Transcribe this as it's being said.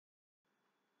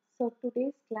So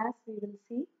today's class we will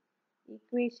see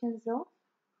equations of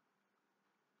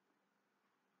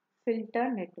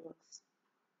filter networks.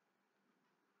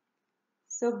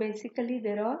 So basically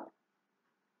there are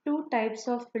two types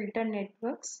of filter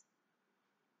networks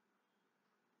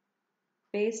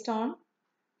based on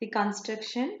the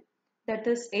construction, that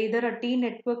is either a T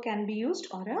network can be used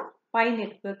or a pi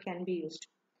network can be used.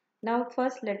 Now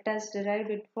first let us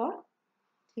derive it for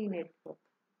T network.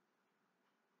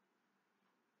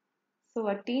 So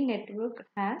a T network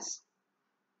has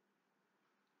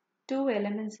two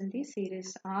elements in the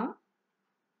series arm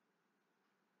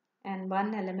and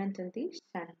one element in the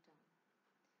shunt arm.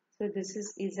 So this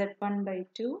is Z1 by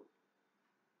 2,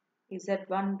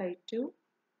 Z1 by 2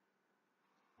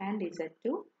 and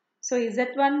Z2. So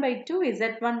Z1 by 2,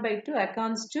 Z1 by 2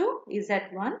 accounts to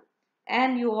Z1,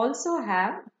 and you also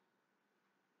have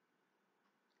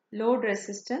load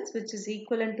resistance which is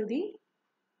equivalent to the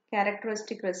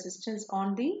characteristic resistance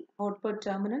on the output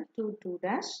terminal 2, 2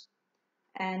 dash,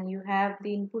 and you have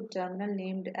the input terminal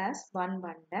named as 1,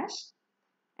 1 dash,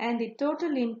 and the total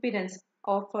impedance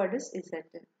offered is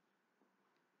Zn.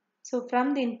 So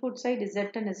from the input side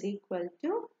Zn is equal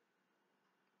to,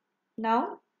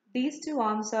 now these two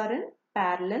arms are in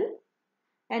parallel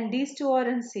and these two are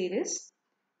in series,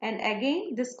 and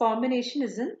again this combination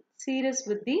is in series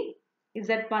with the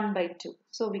Z1 by 2.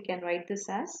 So we can write this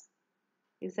as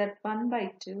Z1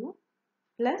 by 2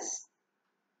 plus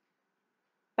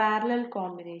parallel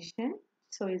combination.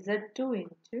 So Z2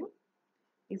 into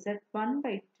Z1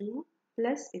 by 2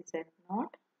 plus Z0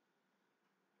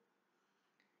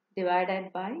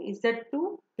 divided by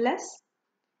Z2 plus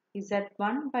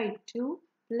Z1 by 2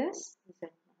 plus Z0.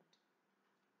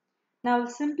 Now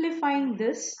simplifying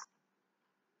this,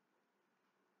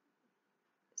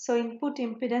 so input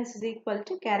impedance is equal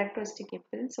to characteristic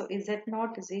impedance. So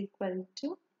Z0 is equal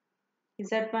to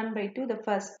Z1 by 2, the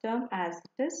first term as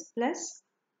it is, plus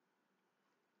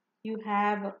you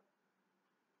have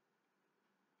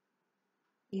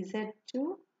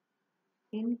Z2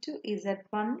 into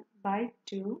Z1 by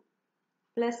 2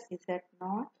 plus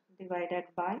Z0 divided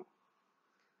by,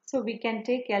 so we can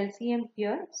take LCM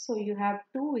here. So you have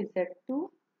 2Z2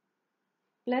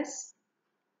 plus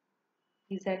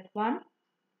Z1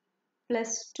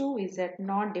 plus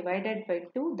 2Z0 divided by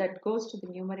 2, that goes to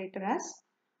the numerator as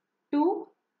 2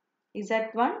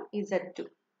 Z1 Z2.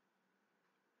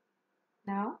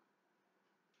 Now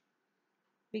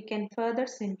we can further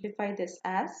simplify this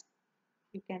as,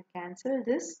 you can cancel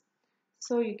this,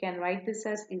 so you can write this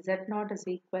as Z0 is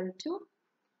equal to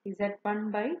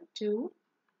Z1 by 2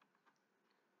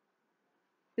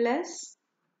 plus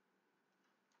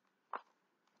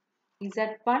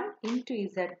Z1 into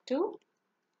Z2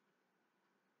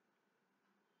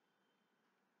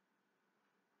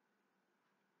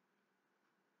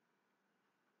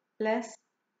 plus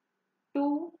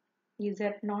 2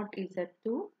 Z0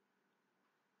 Z2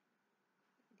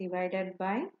 divided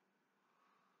by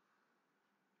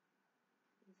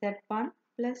Z1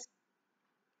 plus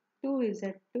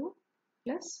 2Z2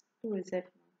 plus 2Z0.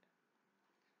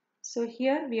 So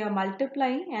here we are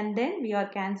multiplying and then we are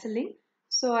cancelling.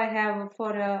 So I have,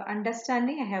 for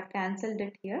understanding, I have cancelled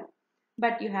it here,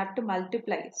 but you have to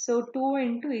multiply. So 2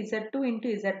 into Z2 into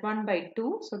Z1 by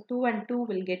 2. So 2 and 2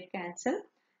 will get cancelled,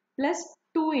 plus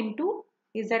 2 into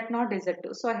Z0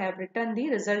 Z2. So I have written the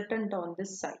resultant on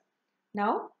this side.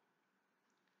 Now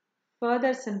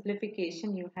further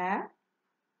simplification, you have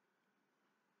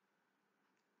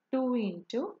 2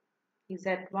 into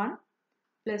Z1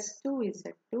 plus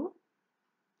 2Z2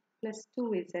 plus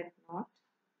 2Z0,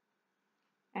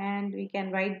 and we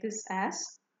can write this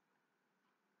as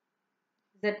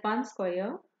Z1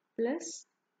 square plus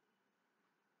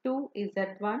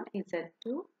 2Z1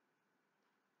 Z2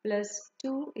 plus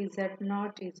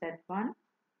 2Z0 Z1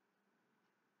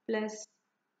 plus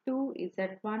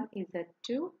 2Z1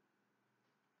 Z2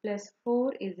 plus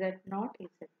 4Z0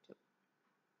 Z2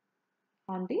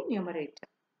 on the numerator.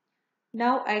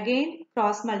 Now again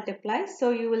cross multiply, so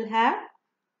you will have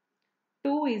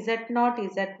 2Z0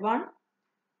 Z1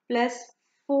 plus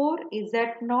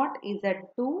 4Z0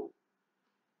 Z2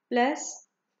 plus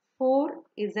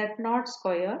 4Z0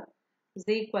 square is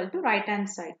equal to right hand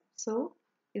side. So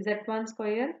Z1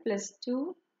 square plus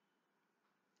 2,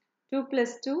 2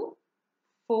 plus 2,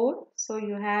 4. So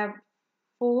you have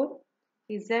 4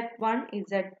 Z1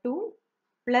 Z2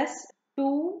 plus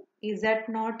 2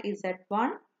 Z0 Z1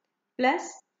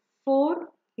 plus 4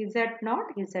 Z0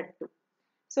 Z2.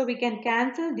 So we can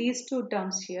cancel these two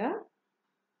terms here.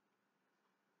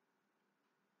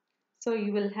 So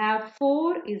you will have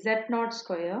 4 Z0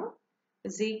 square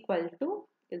is equal to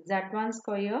Z1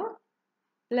 square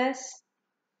plus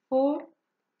 4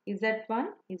 Z1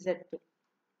 Z2.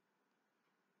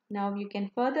 Now you can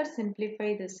further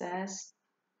simplify this as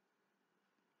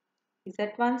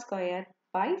Z1 square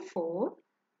by 4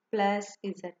 plus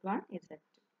Z1 Z2.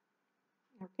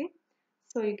 Okay.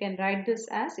 So you can write this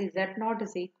as Z0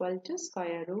 is equal to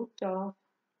square root of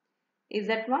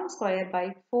Z1 square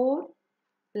by 4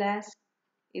 plus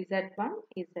Z1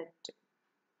 Z2.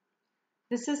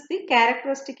 This is the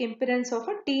characteristic impedance of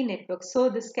a T network. So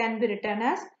this can be written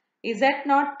as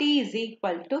Z0 T is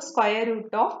equal to square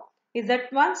root of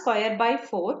Z1 square by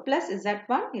 4 plus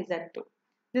Z1 Z2.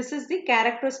 This is the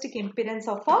characteristic impedance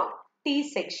of a T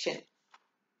section.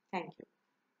 Thank you.